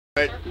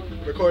Alright,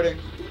 recording.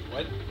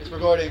 What? It's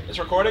recording. It's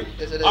recording?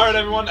 Yes, it is. Alright,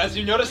 everyone, as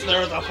you noticed,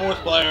 there is a fourth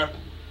player.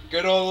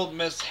 Good old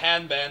Miss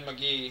HanBan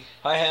McGee.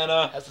 Hi,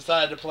 Hannah. Has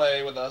decided to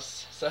play with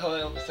us. Say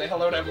hello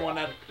to everyone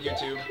at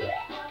YouTube.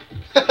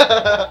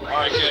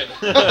 Alright, good.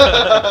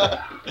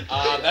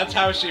 That's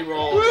how she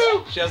rolls.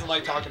 Woo! She doesn't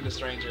like talking to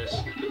strangers.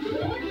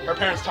 Her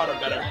parents taught her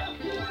better.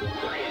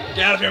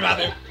 Get out of here,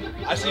 Matthew.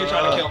 I see you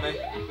trying to kill me.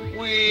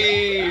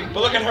 Wee.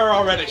 But look at her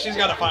already. She's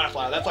got a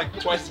firefly. That's like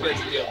twice as good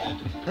as Deal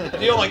did.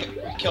 Deal, like,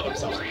 killed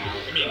himself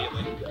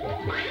immediately.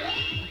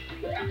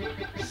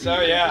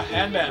 So, yeah,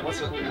 HanBan, what's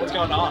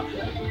going on?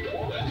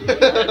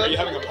 Are you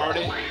having a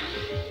party?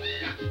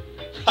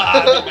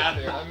 Ha,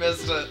 Matthew. I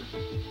missed it.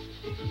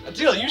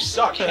 Deal, you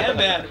suck.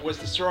 HanBan was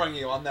destroying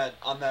you on that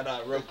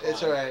rope climb.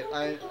 It's alright.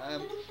 I'm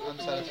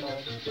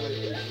satisfied.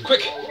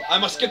 Quick, I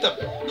must get them.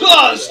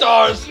 Ah,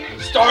 stars!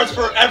 Stars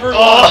for everyone!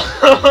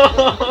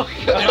 Oh,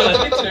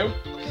 Yeah, me too.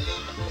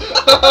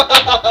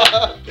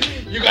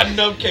 You got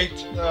nub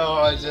caked. Oh,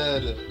 I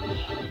did.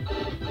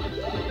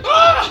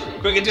 Ah!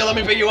 Quick, Deal, let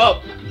me pick you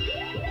up.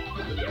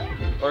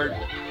 Or,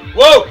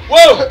 Whoa,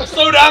 whoa!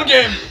 Slow down,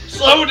 game.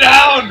 Slow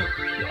down.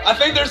 I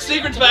think there's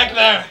secrets back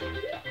there.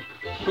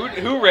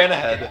 who ran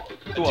ahead?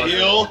 Who was it?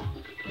 Deal.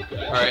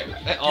 All right.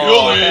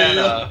 Oh,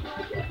 Hannah.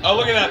 Oh,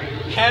 look at that.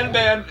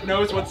 HanBan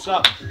knows what's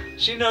up.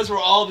 She knows where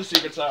all the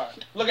secrets are.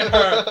 Look at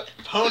her,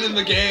 honing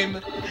the game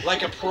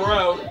like a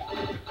pro.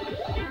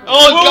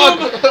 Oh,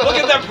 Boom! God. Look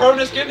at that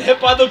proness getting hit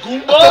by the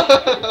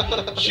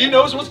Goomba. She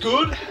knows what's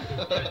good.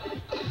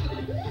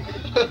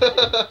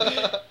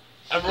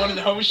 Everyone in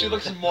the home, she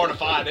looks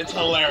mortified. It's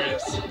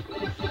hilarious.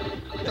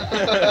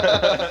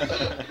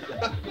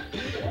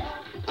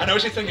 I know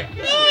what she's thinking.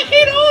 Oh, I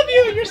hate all of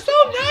you. You're so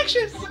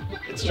obnoxious.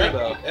 It's true,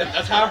 though.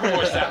 That's how her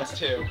voice sounds,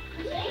 too.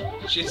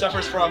 She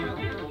suffers from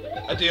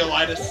a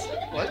dealitis.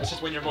 What? It's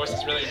just when your voice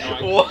is really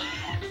annoying. What?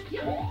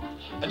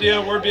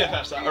 Adia, we're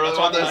BFFs. That's really why I'm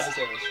want allowed this. to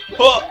say this.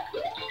 Huh.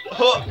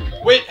 Huh.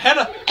 Wait,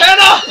 Hannah!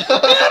 Hannah!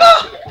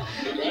 Hannah!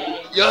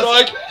 Yes.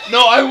 Like,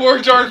 No, I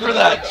worked hard for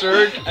that,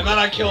 jerk. and then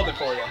I killed it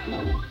for you.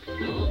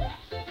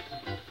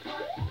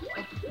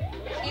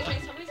 Excuse me,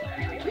 somebody's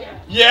going to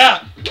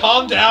Yeah!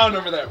 Calm down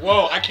over there.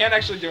 Whoa, I can't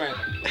actually do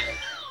anything.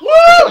 Woo!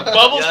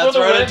 Bubbles Yeah, for that's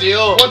the right, win.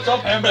 Deal. What's up,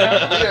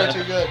 HanBan? We are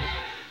too good.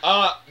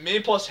 Me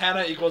plus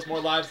Hannah equals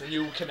more lives than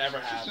you can ever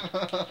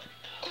have.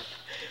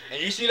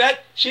 And you see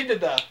that? She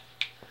did the...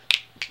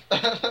 My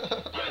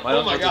Oh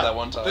uncle my did god, that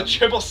one time. the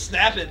triple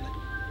snapping.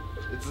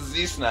 It's a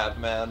Z-snap,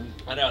 man.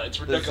 I know, it's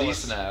The ridiculous.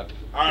 Z-snap.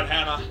 Alright,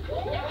 Hannah.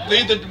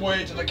 Lead the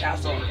way to the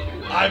castle.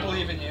 I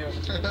believe in you.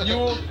 You... Are you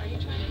trying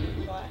to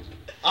be black?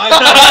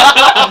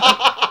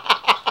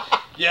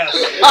 Yes.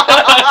 As you know,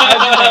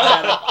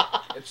 Hannah.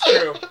 It's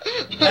true.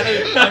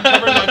 Hannah, I'm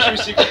covering my true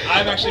secret.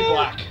 I'm actually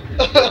black.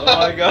 Oh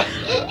my god.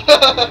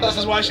 This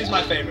is why she's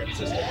my favorite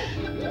sister.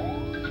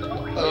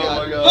 Oh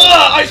my god.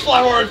 Ah, ice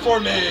flower for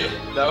me!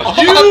 That was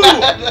You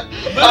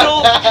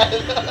little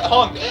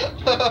punk.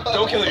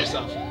 Don't kill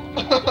yourself.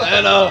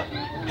 Hannah.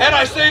 Hannah,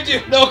 I saved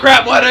you! No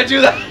crap, why did I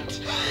do that?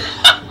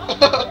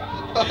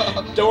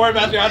 Don't worry,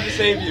 Matthew, I had to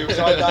save you,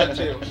 so I died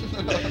too.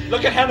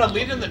 Look at Hannah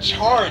leading the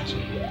charge.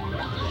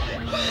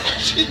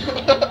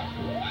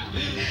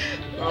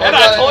 Hannah,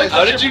 I totally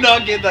How did you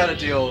not get that a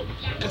deal?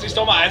 Because he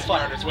stole my ice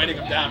flower and is weighting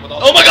him down with all.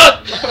 Oh my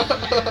god!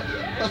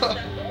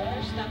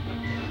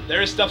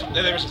 There is stuff.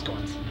 There was just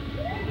coins.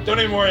 Don't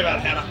even worry about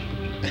it, Hannah.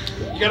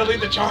 You gotta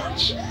lead the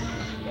charge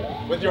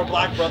with your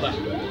black brother,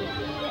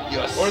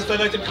 Yes. or as they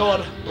like to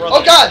call it, brother.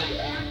 Oh god!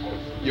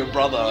 Your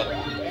brother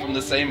from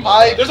the same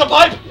Pipe. There's a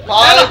pipe.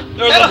 Pipe. Hannah,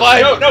 There's Hannah, a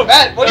pipe. No, no.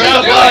 Matt, what are There's you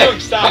a doing?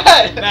 pipe. Stop.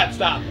 Matt. Matt,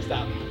 stop.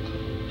 Stop.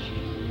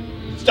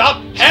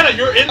 Stop. Hannah,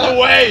 you're in the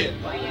way.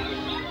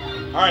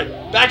 All right,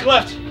 back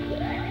left.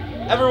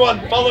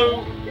 Everyone,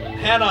 follow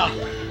Hannah.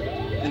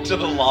 Into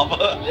the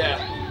lava? Yeah.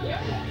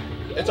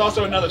 It's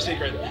also another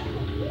secret.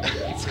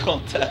 It's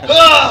called death.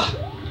 Ah!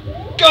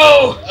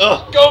 Go!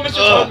 Ugh. Go, Mr.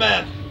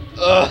 Toadman!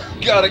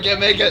 God, I can't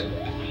make it.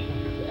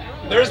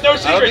 There is no I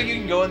don't think secret. you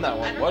can go in that I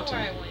one. don't What? know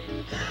where I went.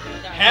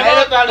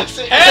 Hannah, found a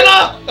secret.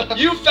 Hannah!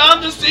 You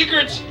found the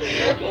secret!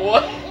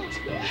 What?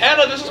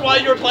 Hannah, this is why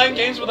you were playing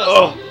games with us.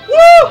 Oh.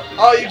 Woo!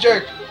 Oh, you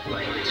jerk.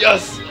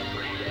 Yes.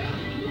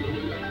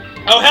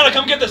 Oh, Hannah,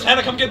 come get this.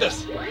 Hannah, come get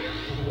this.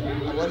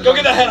 Go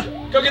get that,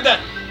 Hannah. Go get that.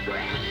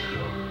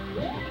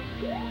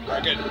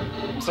 Alright, good.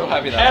 I'm so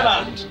happy that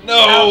Hannah. happened.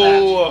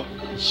 No.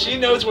 She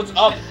knows what's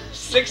up.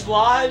 6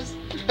 lives,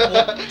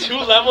 2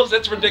 levels,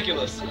 it's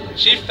ridiculous.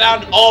 She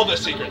found all the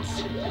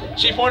secrets.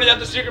 She pointed out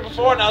the secret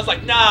before, and I was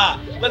like, nah,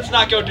 let's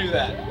not go do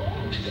that.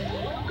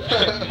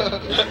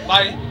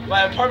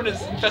 my apartment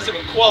is infested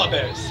with koala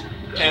bears.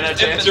 Hannah,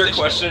 to answer your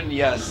question,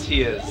 yes,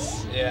 he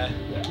is. Yeah.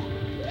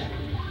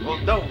 Well,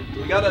 no,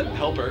 we gotta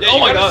help her. Yeah, oh you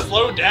my gotta god.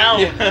 slow down.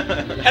 Yeah.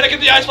 Hannah, get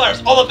the ice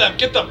flowers. All of them.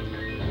 Get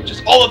them.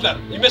 Just all of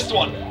them. You missed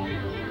one.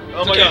 Oh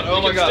It's my okay. god. Oh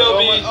We my can god. still Oh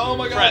be my, oh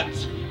my god.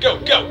 friends. Go,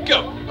 go,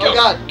 go, go. Oh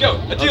god. Go.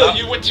 Adil,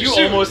 you went too You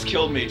soon. almost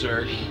killed me,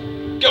 jerk.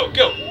 Go,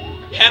 go.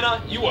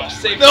 Hannah, you are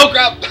safe. No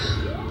crap.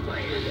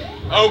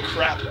 Oh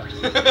crap.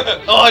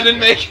 Oh, I didn't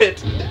make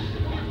it.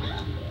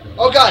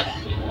 Oh god!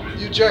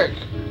 You jerk.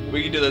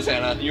 We can do this,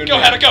 Hannah. You and Go,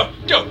 me. Hannah, go!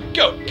 Go!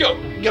 Go! Go!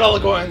 Get all the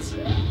coins.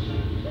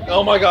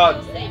 Oh my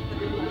god. Feel safe with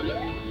the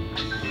money.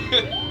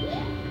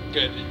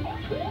 Good.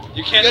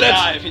 You can't Get it.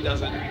 die if he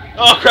doesn't.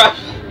 Oh crap.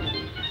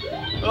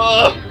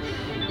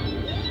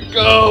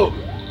 Go.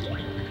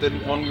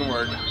 Didn't one can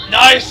work.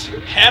 Nice!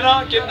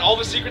 Hannah getting all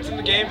the secrets in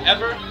the game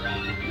ever.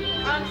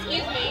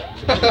 Excuse me.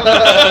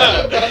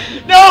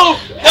 No!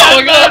 Oh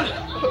my god.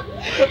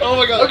 Oh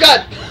my god. Oh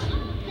god.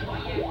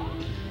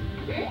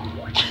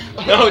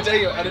 No,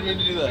 take it. I didn't mean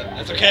to do that.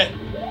 That's okay.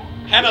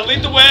 Hannah,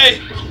 lead the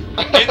way!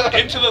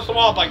 Into the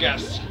thwomp, I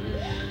guess.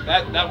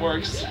 That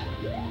works.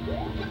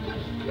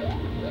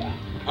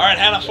 Alright,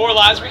 Hannah, 4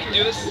 lives. We can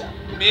do this.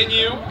 Me and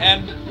you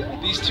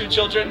and these 2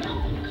 children.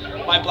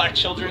 My black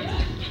children.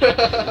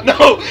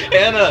 No,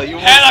 Hannah, you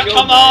almost Hannah, killed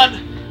come me.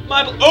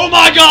 on! Oh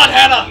my god,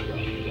 Hannah!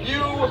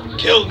 You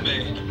killed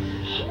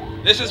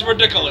me. This is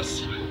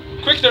ridiculous.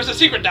 Quick, there's a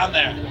secret down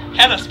there.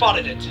 Hannah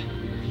spotted it.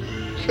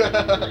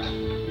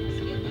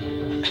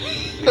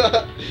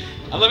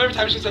 I love every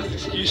time she says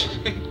excuse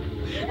me.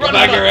 Run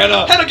back here,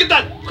 Hannah. Hannah, get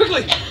that!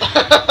 Quickly!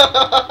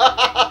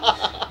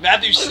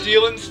 Matthew's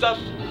stealing stuff.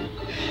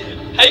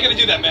 How you gonna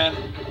do that, man?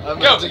 I'm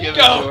Go, about to give it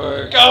go, to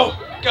her. go,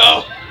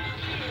 go!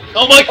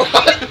 Oh my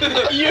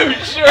god! You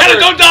jerk! Hannah,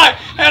 don't die!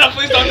 Hannah,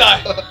 please don't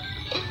die!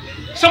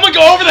 Someone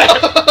go over there!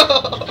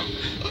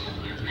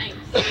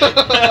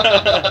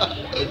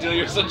 Until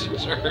you're such a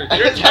jerk.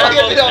 You're a It's not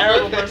terrible, like I did it on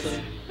terrible purpose.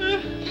 person.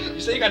 You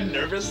say you got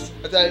nervous?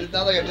 It's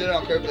not like I did it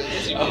on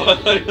purpose. Oh, I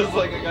thought it was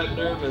like I got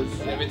nervous.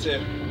 Yeah, me too.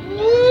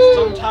 Woo!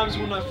 Sometimes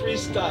when I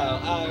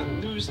freestyle, I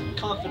lose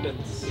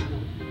confidence.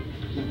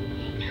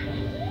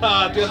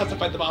 Dale has to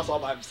fight the boss all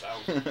by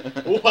himself.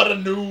 What a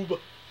noob.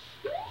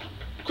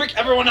 Quick,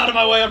 everyone out of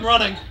my way, I'm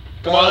running.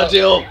 Come on,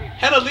 Adil.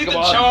 Hannah, lead Come the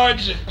on.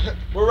 charge.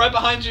 We're right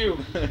behind you.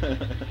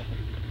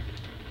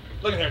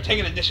 Look at her,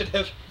 taking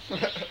initiative.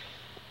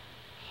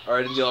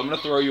 Alright, Adil, I'm gonna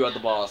throw you at the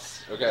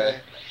boss,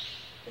 okay?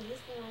 Is this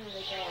the one where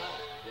they go out?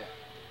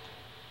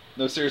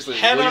 No, seriously,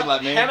 will Hannah, you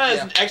let me? Hannah is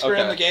Yeah. an expert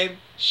in Okay. the game.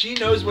 She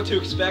knows what to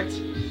expect.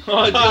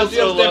 Oh, Adil's so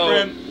Deal's low.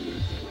 different.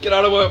 Get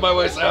out of my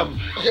way, Sam.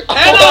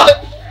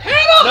 Hannah!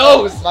 Hannah!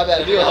 No! My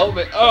bad. Adil, help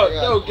me. Oh,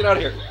 no, get out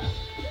of here.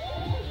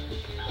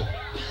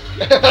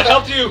 I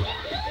helped you.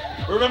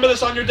 Remember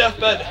this on your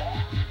deathbed.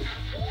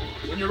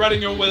 When you're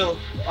writing your will.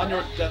 On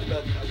your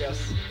deathbed, I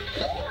guess.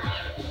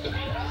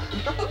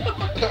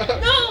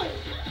 No!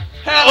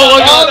 Hannah, Oh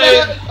my god,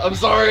 man. I'm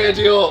sorry,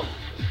 Adil.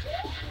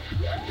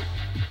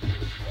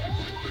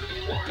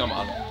 Come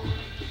on.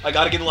 I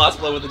gotta get the last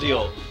blow with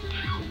Adil.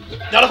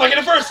 Not if I get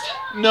it first.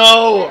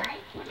 No!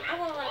 I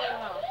want to run it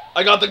off.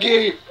 I got the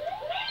key.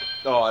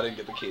 Oh, I didn't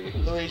get the key.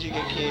 Luigi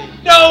get key.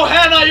 No,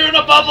 Hannah, you're in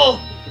a bubble.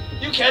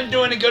 You can't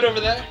do any good over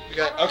there.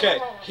 Okay. Okay,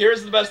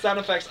 here's the best sound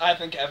effects I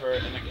think ever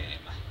in a game.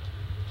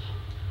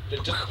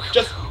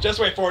 Just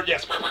wait for it.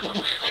 Yes.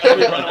 As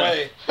we run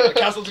away. The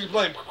castle's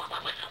flame.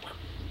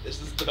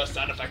 This is the best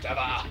sound effect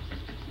ever.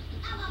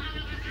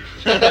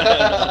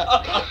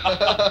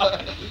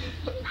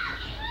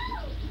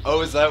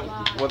 Oh, is that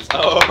what's...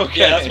 Oh, okay.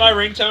 Yeah, that's my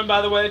ringtone,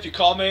 by the way. If you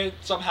call me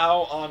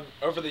somehow on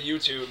over the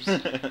YouTubes,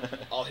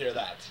 I'll hear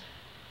that.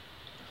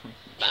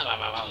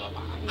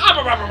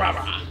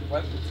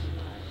 What?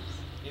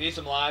 You need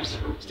some lives?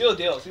 Steal a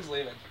deal. He's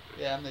leaving.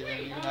 Yeah, I'm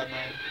leaving. You can have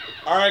mine.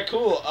 All right,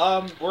 cool.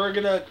 We're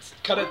gonna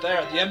cut it there.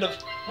 At the end of,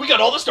 we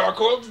got all the star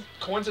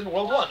coins in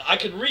World 1. I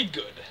can read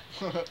good.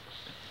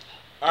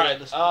 All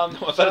right. I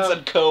thought it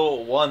said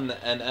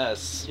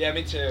Co-1NS. Yeah,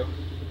 me too.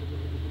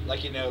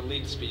 Like, you know,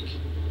 lead speak.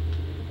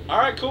 All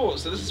right, cool.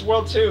 So this is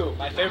World 2.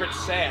 My favorite,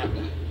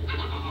 sand.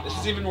 This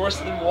is even worse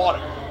than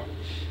water.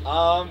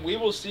 We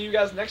will see you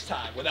guys next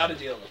time, without a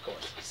deal, of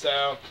course.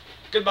 So,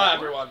 goodbye,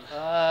 everyone.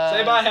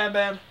 Say bye,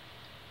 HanBan.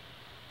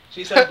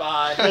 She said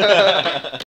bye.